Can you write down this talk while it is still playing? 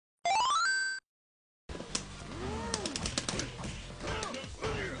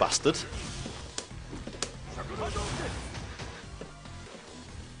bastard.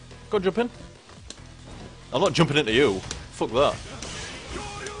 Go on, jump in. I'm not jumping into you. Fuck that.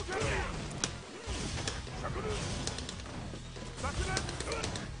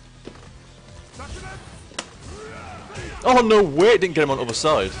 Oh no way, it didn't get him on the other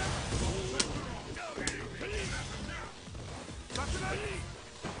side.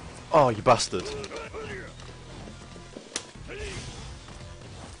 Oh, you bastard.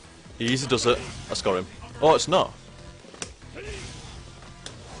 He easy does it. I score him. Oh, it's not.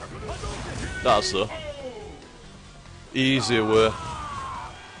 That's though. Easier way.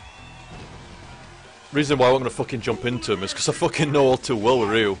 Reason why I'm gonna fucking jump into him is because I fucking know all too well with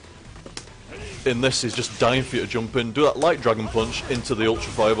Ryu. In this, he's just dying for you to jump in. Do that light dragon punch into the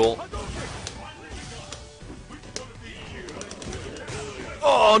ultra fireball.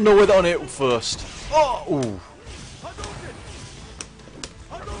 Oh no, way that on it first. Oh, ooh.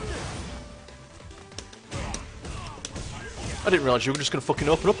 I didn't realise you were just gonna fucking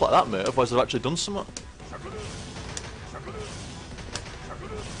open up like that, mate. Otherwise, I've actually done something.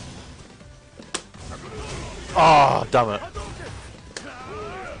 Ah, oh, damn it.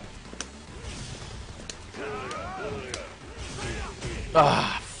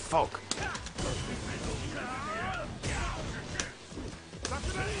 Ah, fuck.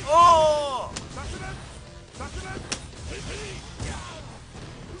 Oh!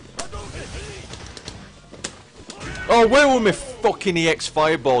 Oh, where were my fucking EX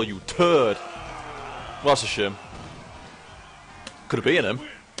fireball, you turd? Well, that's a shame. Could have beaten him.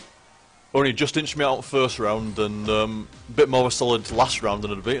 Only just inched me out first round and a bit more of a solid last round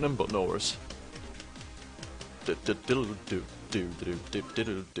than I'd have beaten him, but no worries.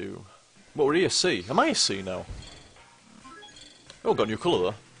 What were you, a C? Am I a C now? Oh, got a new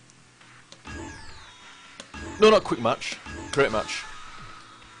colour though. No, not quick match. Great match.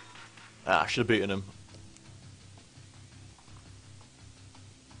 Ah, I should have beaten him.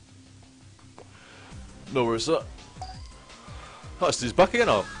 No worries, that. Oh, he's back again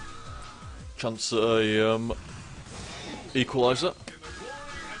now. Chance at a equaliser.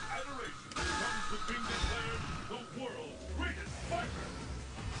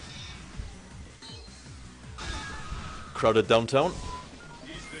 Crowded downtown.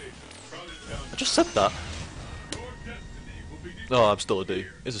 I just said that. No, I'm still a D.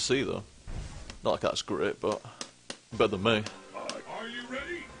 It's a C though. Not like that's great, but better than me. Are you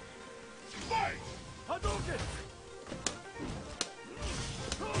ready? Fight!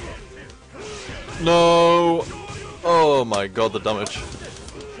 No! Oh my god, the damage.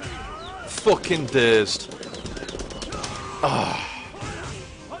 Fucking dazed. Ah.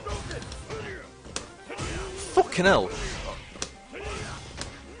 Fucking hell.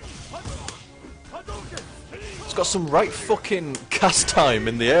 It's got some right fucking cast time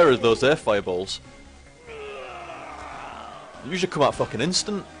in the air of those air fireballs. You usually come out fucking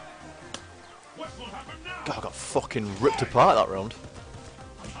instant. God, I got fucking ripped apart that round.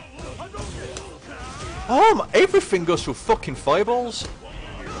 Oh my, everything goes through fucking fireballs.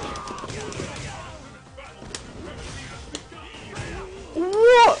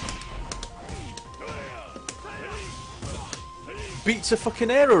 What? Beats a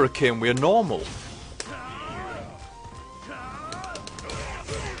fucking air hurricane with a normal.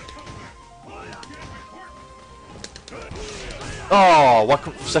 Oh, why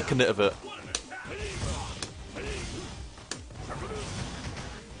couldn't second it of it?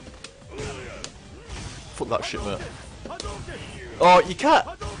 Fuck that shit, mate. Oh, you can't.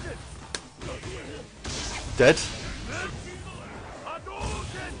 Dead?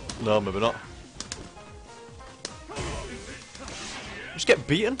 No, maybe not. Just get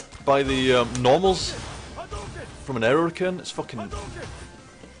beaten by the normals from an air hurricane. It's fucking.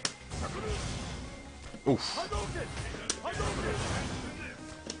 Oof.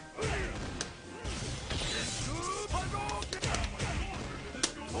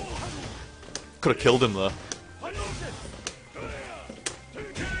 Could have killed him there.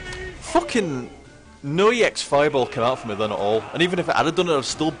 Fucking no EX fireball came out for me then at all. And even if it had done it, I'd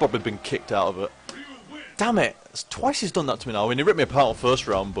still probably been kicked out of it. Damn it! It's twice he's done that to me now. I mean, he ripped me apart on first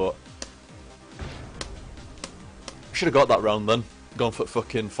round, but should have got that round then. Gone for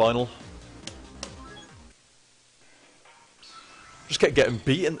fucking final. Just kept getting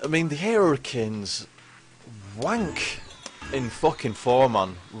beaten. I mean, the air hurricanes wank in fucking 4,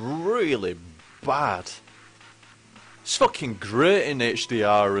 man. Really bad. It's fucking great in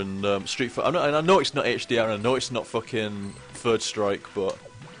HDR and Street Fighter. And I know it's not HDR, and I know it's not fucking Third Strike, but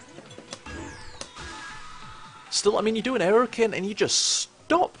still, I mean, you do an air hurricane and you just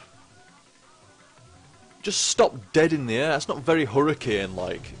stop. just stop dead in the air. It's not very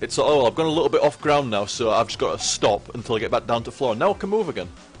hurricane-like. It's like, oh, I've gone a little bit off ground now, so I've just got to stop until I get back down to floor. Now I can move again.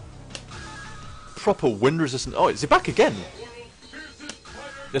 Proper wind resistance. Oh, is he back again?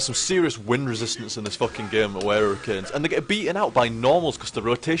 There's some serious wind resistance in this fucking game of hurricanes, and they get beaten out by normals because the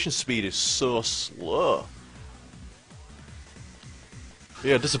rotation speed is so slow.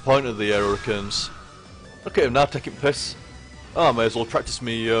 Yeah, disappointed the hurricanes. Look at him now taking piss. Oh, I may as well practice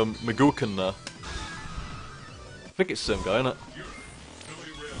me Magookan there. I think it's the same guy, isn't it?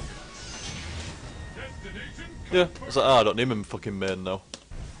 Yeah, it's like, I don't need him fucking main now.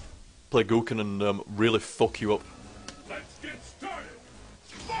 Play Gookan and really fuck you up. Let's get started.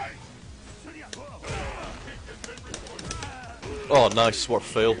 Fight! Oh, nice, what a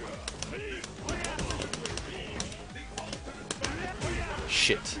fail.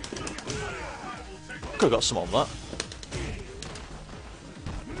 Shit. Could have got some on that.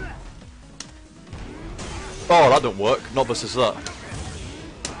 Oh, that don't work. Not versus that.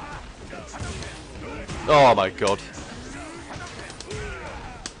 Oh my god.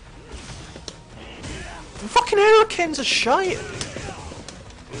 Fucking hurricanes are shite.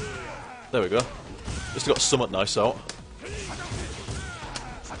 There we go. Just got somewhat nice out.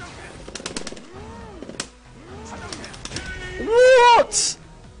 What?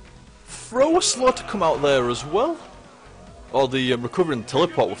 Throw a slow to come out there as well? Or the recovery and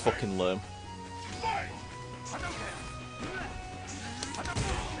teleport were fucking lame.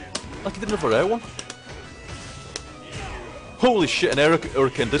 Like he did another air one. Holy shit, an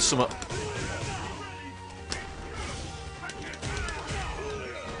hurricane did something.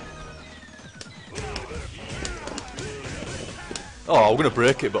 Oh, I'm gonna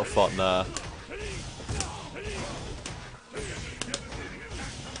break it, but I thought, nah.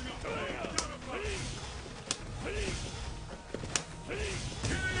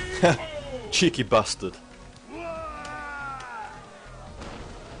 Cheeky bastard.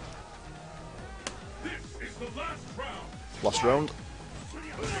 Last round.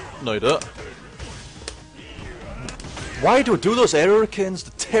 No, you don't. Why do I do those air hurricanes?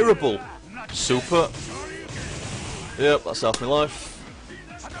 They're terrible. Super. Yep, that's half my life.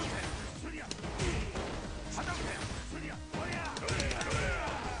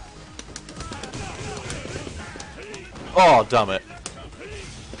 Oh, damn it.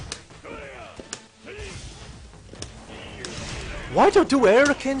 Why do I do air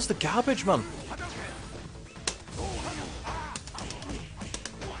hurricanes? The garbage, man.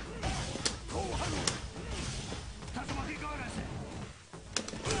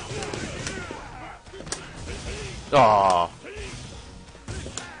 Ah.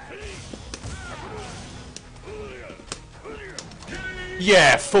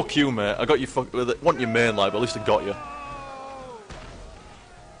 Yeah, fuck you, mate. I got you. Want your main life, but at least I got you.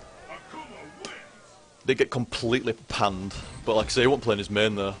 They get completely panned, but like I say, he won't play in his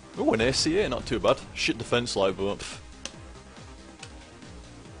main there. Oh, an ACA, not too bad. Shit defense live, but pff.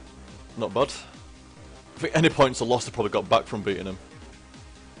 Not bad. I think any points I lost, I probably got back from beating him.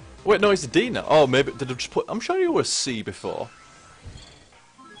 Wait, no, he's a D now. Oh, maybe did I just put? I'm sure you were a C before.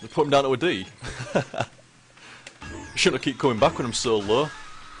 They put him down to a D. Shouldn't have keep coming back when I'm so low. I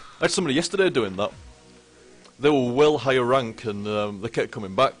had somebody yesterday doing that. They were well higher rank and they kept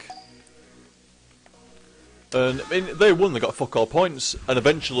coming back. And I mean, they won. They got fuck all points, and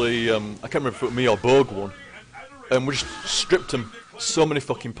eventually, I can't remember if it was me or Bogue won, and we just stripped him. So many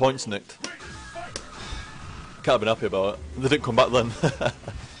fucking points nicked. Can't have been happy about it. They didn't come back then.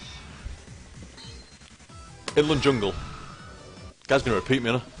 Inland Jungle. Guy's gonna repeat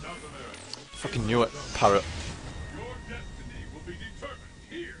me, innit? Fucking knew it, parrot. Your destiny will be determined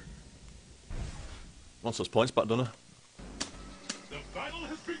here. Wants those points back, doesn't he? The battle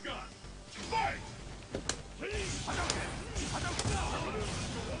has begun. Fight!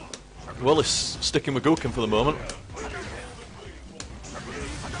 Well, he's sticking with Gookin for the moment.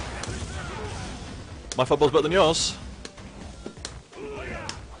 My football's better than yours.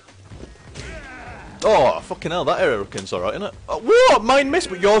 Oh, fucking hell, that air hurricane's alright, isn't it? Oh, what? Mine missed,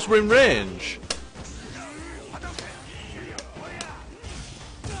 but yours were in range.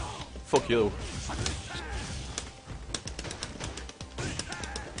 Fuck you.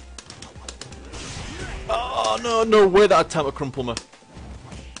 Oh, no, no way that attempt to crumple me.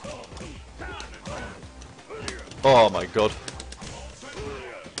 Oh my god.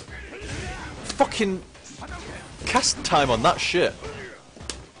 Fucking cast time on that shit.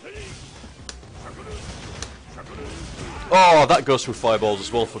 Oh, that goes through fireballs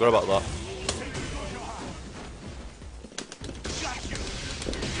as well, forgot about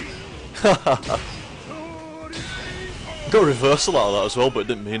that. Got a reversal out of that as well, but it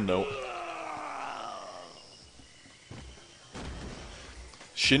didn't mean no.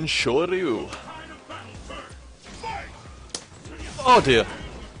 Shinshoryu. Oh dear.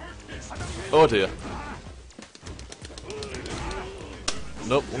 Oh dear.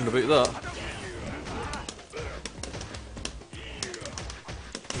 Nope, I'm gonna beat that.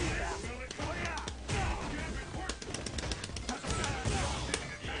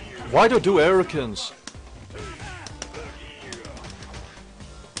 Why do I do Hurricanes?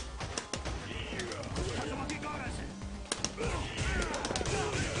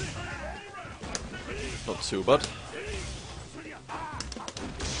 Not too bad.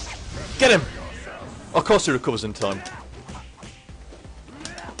 Get him! Of course he recovers in time.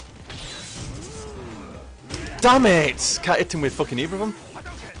 Damn it! Can't hit him with fucking either of them.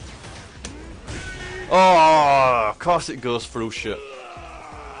 Oh, of course it goes through shit.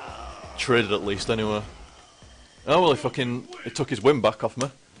 Traded at least, anyway. Oh well, he took his win back off me.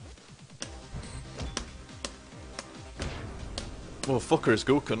 Well, fucker is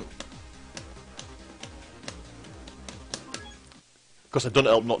Gookin. Because I don't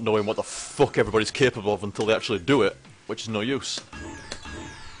help not knowing what the fuck everybody's capable of until they actually do it, which is no use.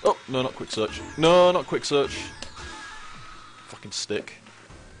 Oh, no, not quick search. No, not quick search. Fucking stick.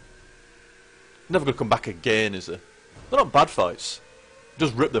 Never gonna come back again, is he? They're not bad fights.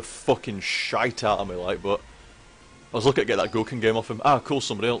 Just rip the fucking shite out of me, like, but I was looking at getting that Gookin game off him. Ah, cool,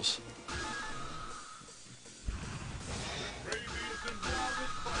 somebody else.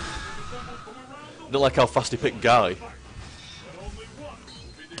 Don't like how fast he picked Guy.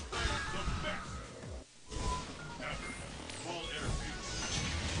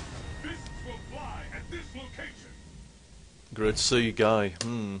 Grade C Guy.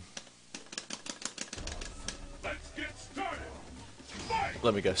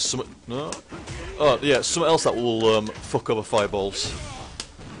 Let me guess. Some no. Oh yeah, something else that will fuck over fireballs.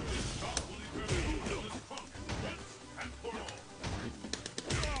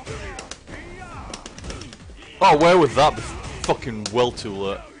 Oh, where was that? Fucking well too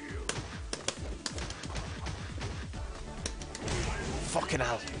late. Fucking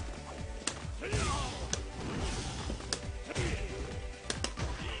hell.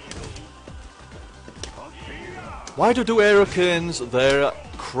 Why do Hurricanes? They're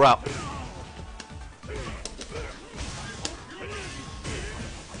crap.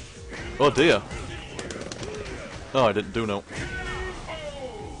 Oh dear. Oh, I didn't do no.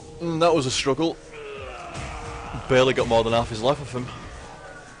 That was a struggle. Barely got more than half his life off him.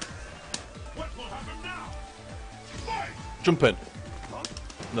 Jump in.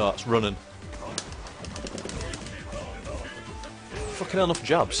 No, it's running. Fucking hell, enough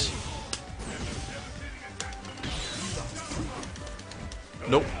jabs.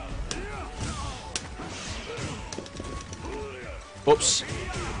 Nope. Oops.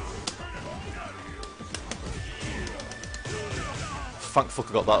 Thank fuck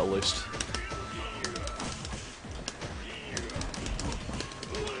I got that at least.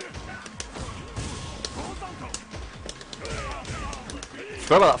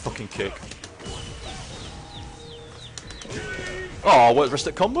 Forgot about that fucking kick. Oh, where's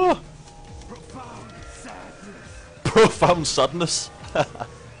Restic combo? Profound sadness.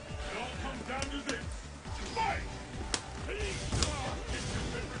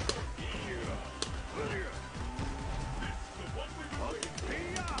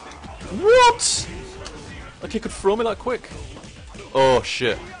 What? Like he could throw me that quick? Oh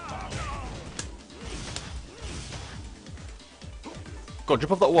shit. Go on,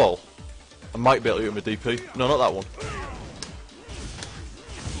 jump off that wall. I might be able to hit him with DP. No, not that one.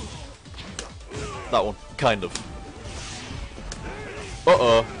 That one, kind of.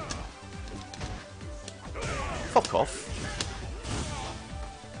 Uh-oh. Fuck off.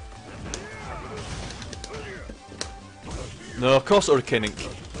 No, of course Hurricane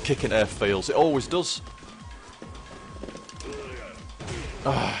kicking air fails. It always does.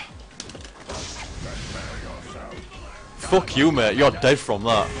 Ah. Fuck you, mate. You're dead from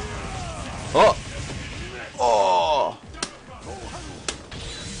that. Oh! Oh!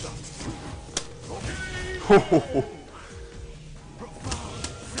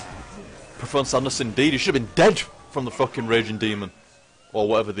 Profound sadness indeed. He should have been dead from the fucking Raging Demon. Or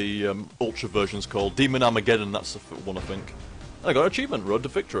whatever the Ultra version's called. Demon Armageddon, that's the one I think. I got an achievement, Road to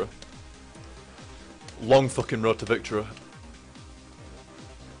Victory. Long fucking road to victory.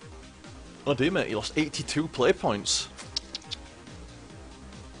 Oh dear mate, he lost 82 play points.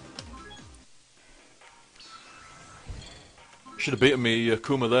 Should have beaten me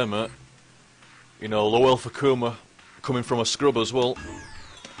Kuma there, mate. You know, low health for Kuma, coming from a scrub as well.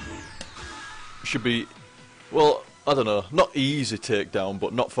 Should be, well, I don't know, not easy takedown,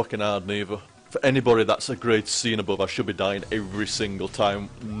 but not fucking hard neither. For anybody that's a grade C and above, I should be dying every single time,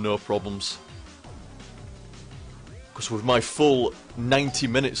 no problems. Because with my full 90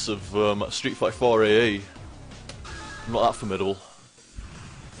 minutes of Street Fighter 4 AE, I'm not that formidable.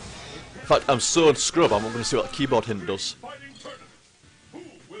 In fact, I'm so scrub, I'm not going to see what that keyboard hint does.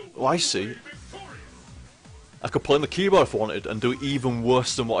 Oh, I see. I could play on the keyboard if I wanted and do even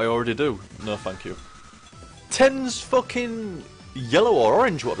worse than what I already do. No, thank you. 10's fucking yellow or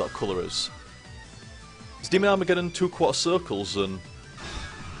orange, whatever that colour is. Is Demon Armageddon 2/4 circles and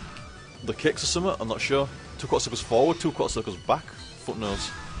the kicks or something? I'm not sure. 2/4 circles forward, 2/4 circles back? Fuck knows.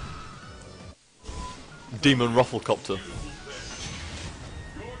 Demon Rufflecopter.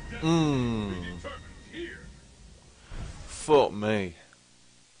 Fuck me.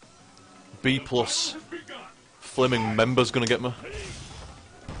 B+. Flaming Member's gonna get me.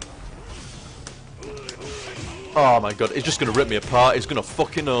 Oh my god, he's just gonna rip me apart, he's gonna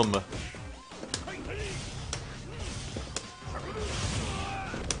fucking own me.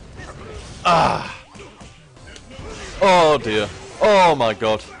 Ah! Oh dear. Oh my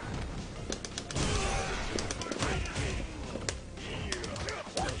god.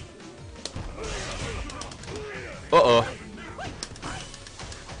 Uh-oh.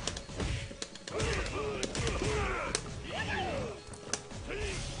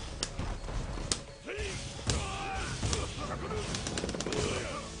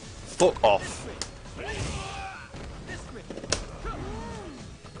 Fuck off.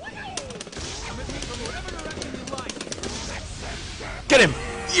 Get him!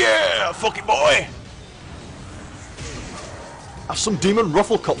 Yeah! Fucking boy! Have some Demon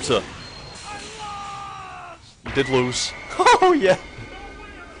Rufflecopter. You did lose. Oh yeah!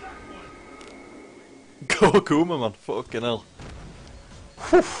 Go Akuma, man. Fucking hell.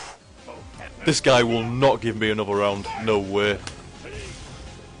 Whew. This guy will not give me another round. No way.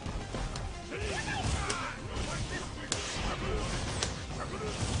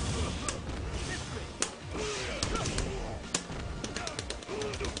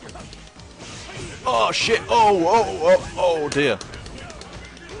 Oh shit! Oh dear.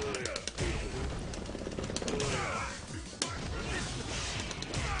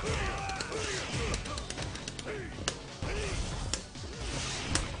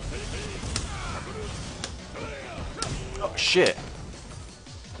 Oh shit.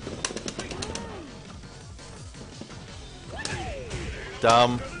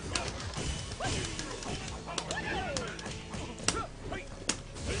 Damn.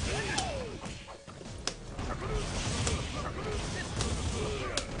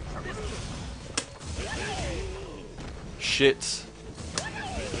 Shit.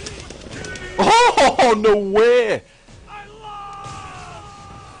 Oh, no way!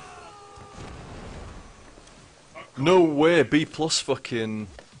 No way, B+ fucking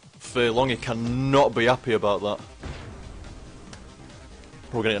Fei Long, he cannot be happy about that.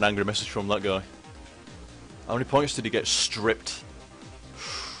 We're gonna get an angry message from that guy. How many points did he get stripped?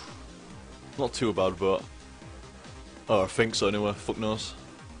 Not too bad, but... Oh, I think so anyway, fuck knows.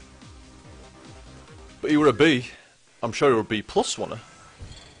 But he were a B. I'm sure he were a B+, wasn't he?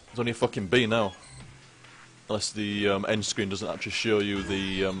 There's only a fucking B now. Unless the end screen doesn't actually show you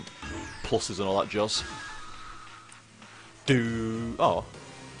the pluses and all that jazz. Oh.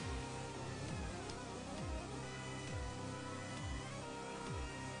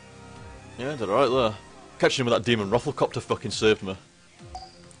 Yeah, did alright there. Catching him with that Demon Rufflecopter fucking saved me.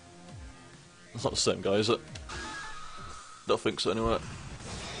 It's not the same guy, is it? Don't think so anyway.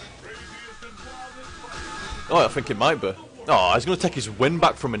 Oh, I think it might be. Oh, he's going to take his win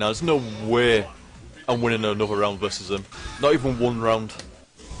back from me now. There's no way I'm winning another round versus him. Not even one round.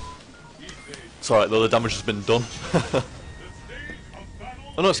 It's alright though, the damage has been done.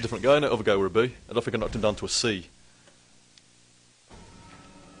 I know it's a different guy, and the other guy were a B. I don't think I knocked him down to a C.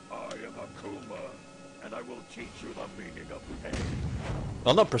 I am Akuma, and I will teach you the meaning of pain.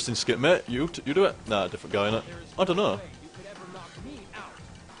 I'm not pressing skip, mate. You do it? Nah, different guy, innit? I don't know.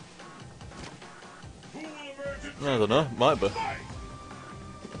 I don't know, might be.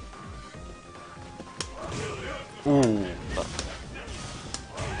 Ooh.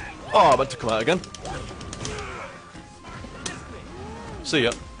 Oh, I'm about to come out again. See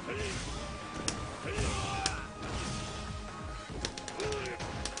ya.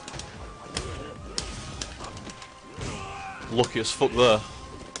 Lucky as fuck there.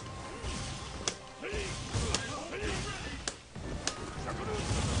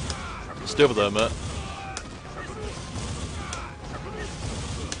 Stay over there, mate.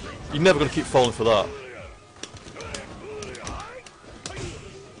 You're never going to keep falling for that.